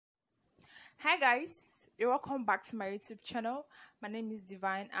Hi guys, you're welcome back to my YouTube channel. My name is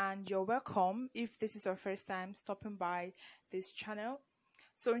Divine and you're welcome if this is your first time stopping by this channel.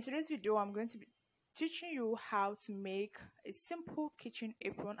 So in today's video, I'm going to be teaching you how to make a simple kitchen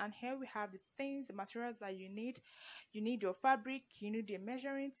apron, and here we have the materials that you need. You need your fabric, you need your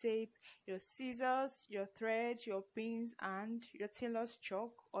measuring tape, your scissors, your thread, your pins, and your tailor's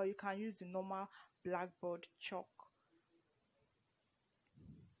chalk, or you can use the normal blackboard chalk.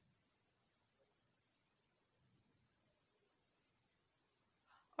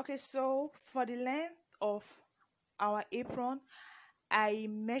 Okay, so for the length of our apron, I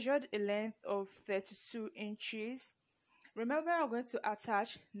measured a length of 32 inches. Remember, I'm going to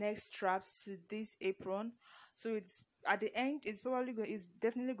attach neck straps to this apron, so it's at the end it's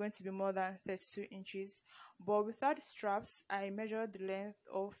definitely going to be more than 32 inches, but without the straps I measured the length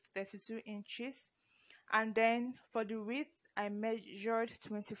of 32 inches. And then for the width I measured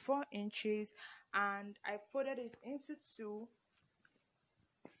 24 inches and I folded it into two,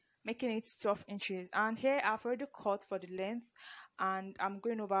 making it 12 inches. And here I've already cut for the length and I'm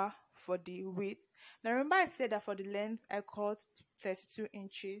going over for the width. Now remember, I said that for the length I cut 32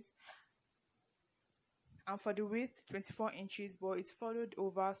 inches and for the width 24 inches, but it's followed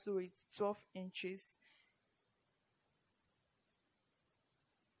over, so it's 12 inches.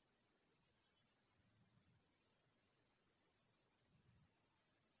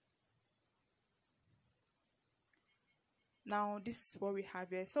 Now this is what we have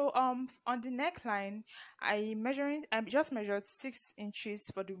here. So on the neckline I just measured 6 inches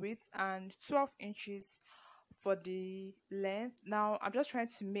for the width and 12 inches for the length. Now I'm just trying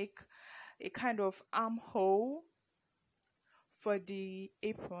to make a kind of armhole for the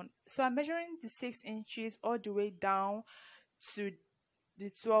apron, so I'm measuring the 6 inches all the way down to the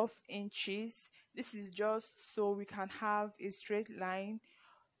 12 inches. This is just so we can have a straight line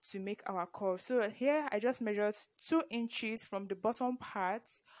to make our curve. So here I just measured 2 inches from the bottom part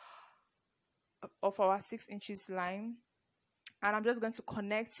of our 6 inches line, and I'm just going to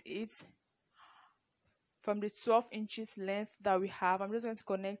connect it from the 12 inches length that we have. I'm just going to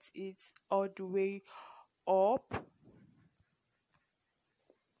connect it all the way up.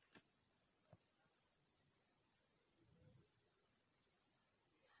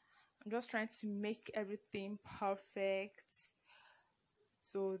 I'm just trying to make everything perfect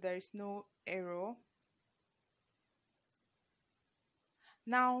so there is no error.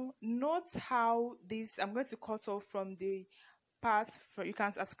 Now note how this, I'm going to cut off from the part for, you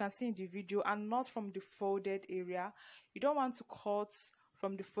can, as you can see in the video, and not from the folded area. You don't want to cut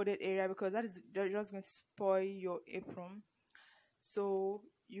from the folded area because they're just going to spoil your apron. So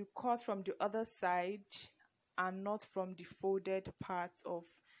you cut from the other side and not from the folded part of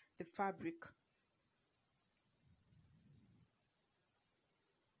the fabric.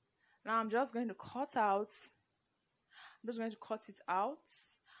 Now I'm just going to cut it out,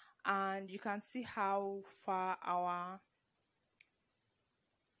 and you can see how far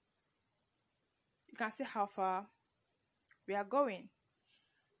we are going.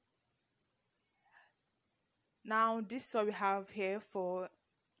 Now this is what we have here for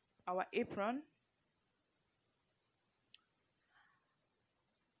our apron.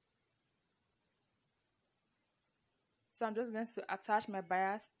 So I'm just going to attach my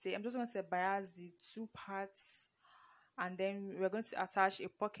bias tape. I'm just going to bias the two parts, and then we're going to attach a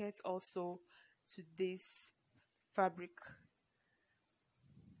pocket also to this fabric.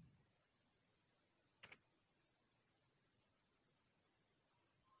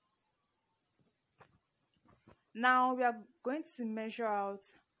 Now we are going to measure out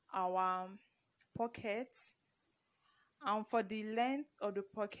our pocket, and for the length of the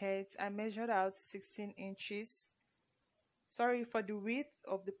pocket I measured out 16 inches. Sorry, for the width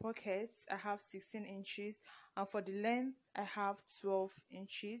of the pocket I have 16 inches, and for the length I have 12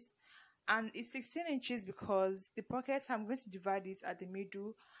 inches. And it's 16 inches because the pocket, I'm going to divide it at the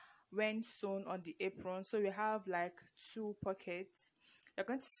middle when sewn on the apron, so we have like two pockets. You're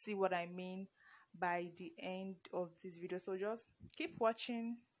going to see what I mean by the end of this video, so just keep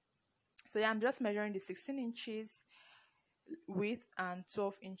watching. So yeah, I'm just measuring the 16 inches width and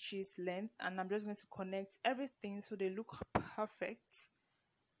 12 inches length, and I'm just going to connect everything so they look perfect.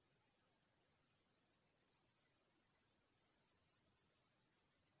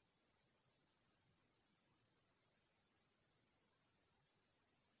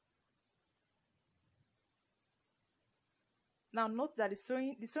 Now note that the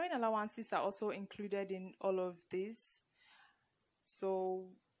sewing allowances are also included in all of this, so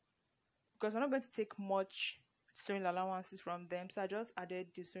because we're not going to take much sewing allowances from them, so I just added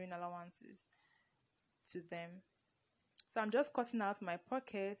the sewing allowances to them. So I'm just cutting out my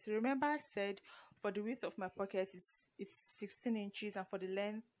pocket. Remember I said for the width of my pocket is 16 inches, and for the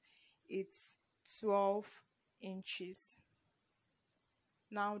length it's 12 inches.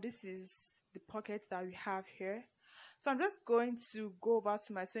 Now this is the pocket that we have here. So I'm just going to go over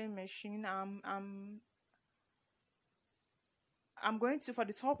to my sewing machine. I'm going to, for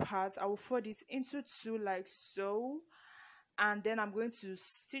the top part, I will fold it into two like so, and then I'm going to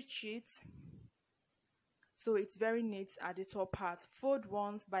stitch it so it's very neat at the top part. Fold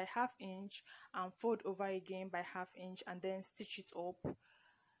once by ½ inch and fold over again by ½ inch, and then stitch it up.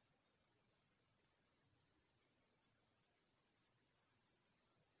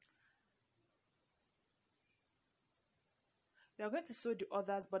 We are going to sew the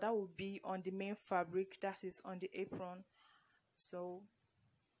others, but that will be on the main fabric, that is on the apron. So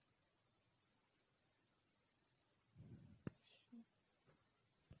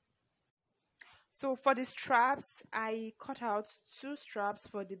for the straps, I cut out 2 straps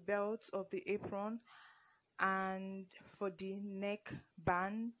for the belt of the apron and for the neck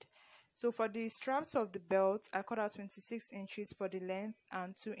band. So for the straps of the belt, I cut out 26 inches for the length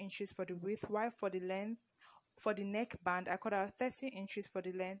and 2 inches for the width, while for the neck band, I cut out 30 inches for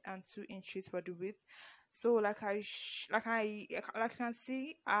the length and 2 inches for the width. So like I can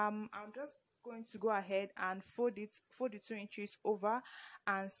see, I'm just going to go ahead and fold the 2 inches over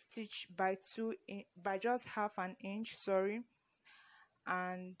and stitch by just ½ an inch, sorry.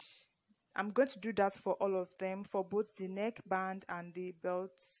 And I'm going to do that for all of them, for both the neck band and the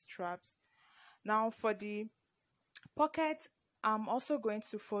belt straps. Now for the pocket, I'm also going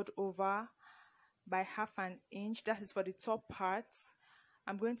to fold over by ½ an inch. That is for the top part.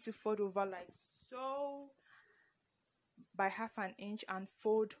 I'm going to fold over like so by ½ an inch and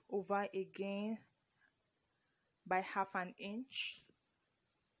fold over again by ½ an inch,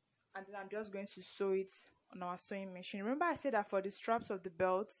 and then I'm just going to sew it on our sewing machine. Remember I said that for the straps of the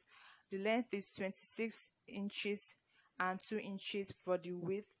belt, the length is 26 inches and 2 inches for the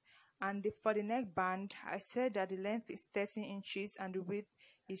width, and for the neck band, I said that the length is 13 inches and the width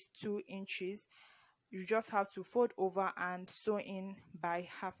is 2 inches. You just have to fold over and sew in by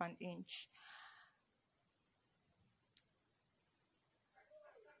 ½ an inch.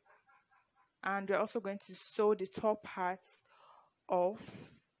 And we're also going to sew the top part of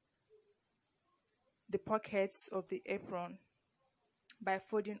the pockets of the apron by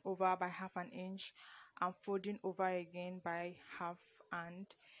folding over by ½ an inch and folding over again by ½ an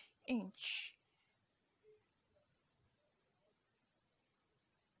inch.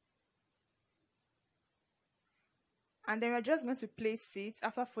 And then we're just going to place it,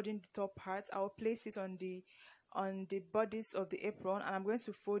 after folding the top part, I will place it on the bodies of the apron, and I'm going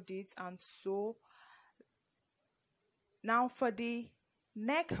to fold it and sew. Now for the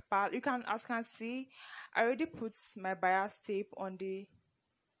neck part, as you can see, I already put my bias tape on the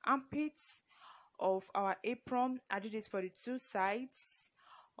armpits of our apron. I did it for the 2 sides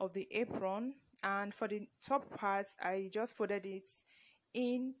of the apron, and for the top part, I just folded it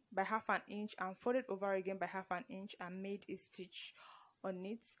in by ½ an inch and folded over again by ½ an inch and made a stitch on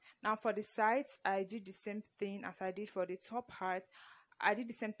it. Now for the sides, I did the same thing as I did for the top part. I did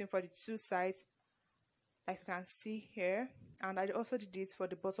the same thing for the 2 sides, like you can see here, and I also did it for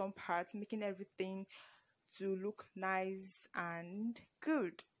the bottom part, making everything to look nice and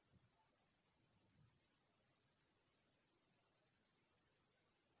good.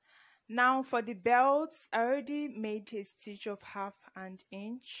 Now for the belts, I already made a stitch of ½ an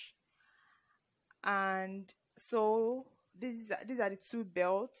inch, and so these are the 2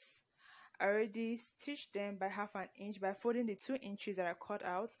 belts. I already stitched them by ½ an inch by folding the 2 inches that I cut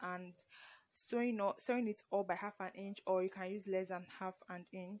out and sewing it all by ½ an inch, or you can use less than ½ an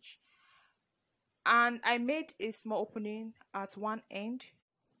inch. And I made a small opening at one end.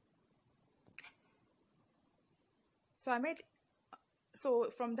 So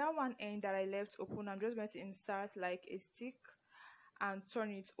from that one end that I left open, I'm just going to insert like a stick and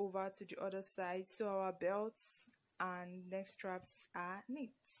turn it over to the other side, so our belts and neck straps are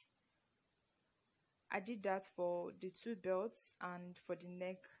neat. I did that for the 2 belts and for the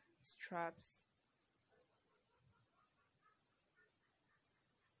neck straps.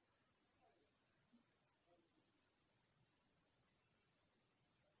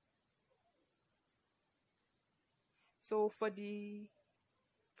 So for the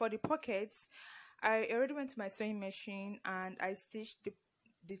pockets, I already went to my sewing machine and I stitched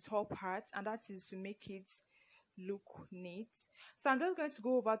the top part, and that is to make it look neat. So I'm just going to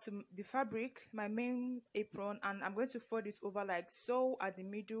go over to the fabric, my main apron, and I'm going to fold it over like so at the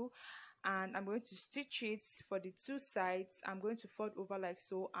middle, and I'm going to stitch it for the two sides. I'm going to fold over like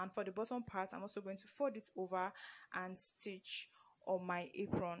so, and for the bottom part I'm also going to fold it over and stitch on my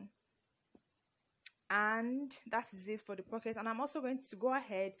apron. And that is it for the pocket. And I'm also going to go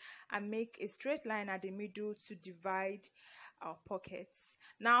ahead and make a straight line at the middle to divide our pockets.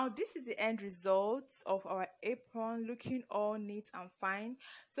 Now this is the end result of our apron, looking all neat and fine.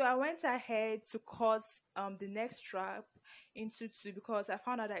 So I went ahead to cut the neck strap into two because I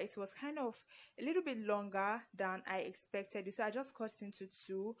found out that it was kind of a little bit longer than I expected. So I just cut it into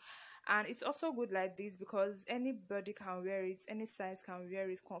two. And it's also good like this because anybody can wear it, any size can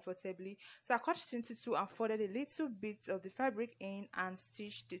wear it comfortably. So I cut it into two and folded a little bit of the fabric in and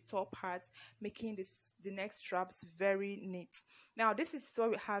stitched the top part, making the neck straps very neat. Now this is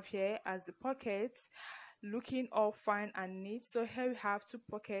what we have here as the pockets, looking all fine and neat. So here we have two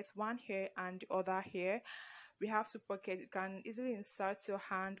pockets, one here and the other here. We have two pockets. You can easily insert your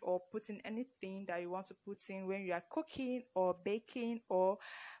hand or put in anything that you want to put in when you are cooking or baking or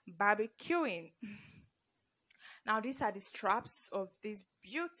barbecuing. Now these are the straps of this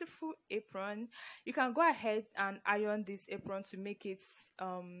beautiful apron. You can go ahead and iron this apron to make it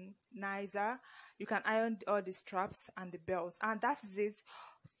nicer. You can iron all the straps and the belts, and that is it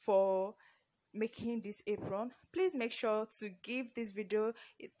for making this apron. Please make sure to give this video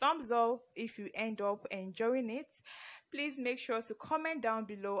a thumbs up if you end up enjoying it. Please make sure to comment down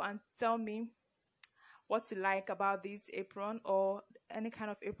below and tell me what you like about this apron or any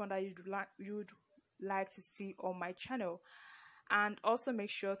kind of apron that you'd like to see on my channel, and also make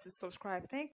sure to subscribe. Thank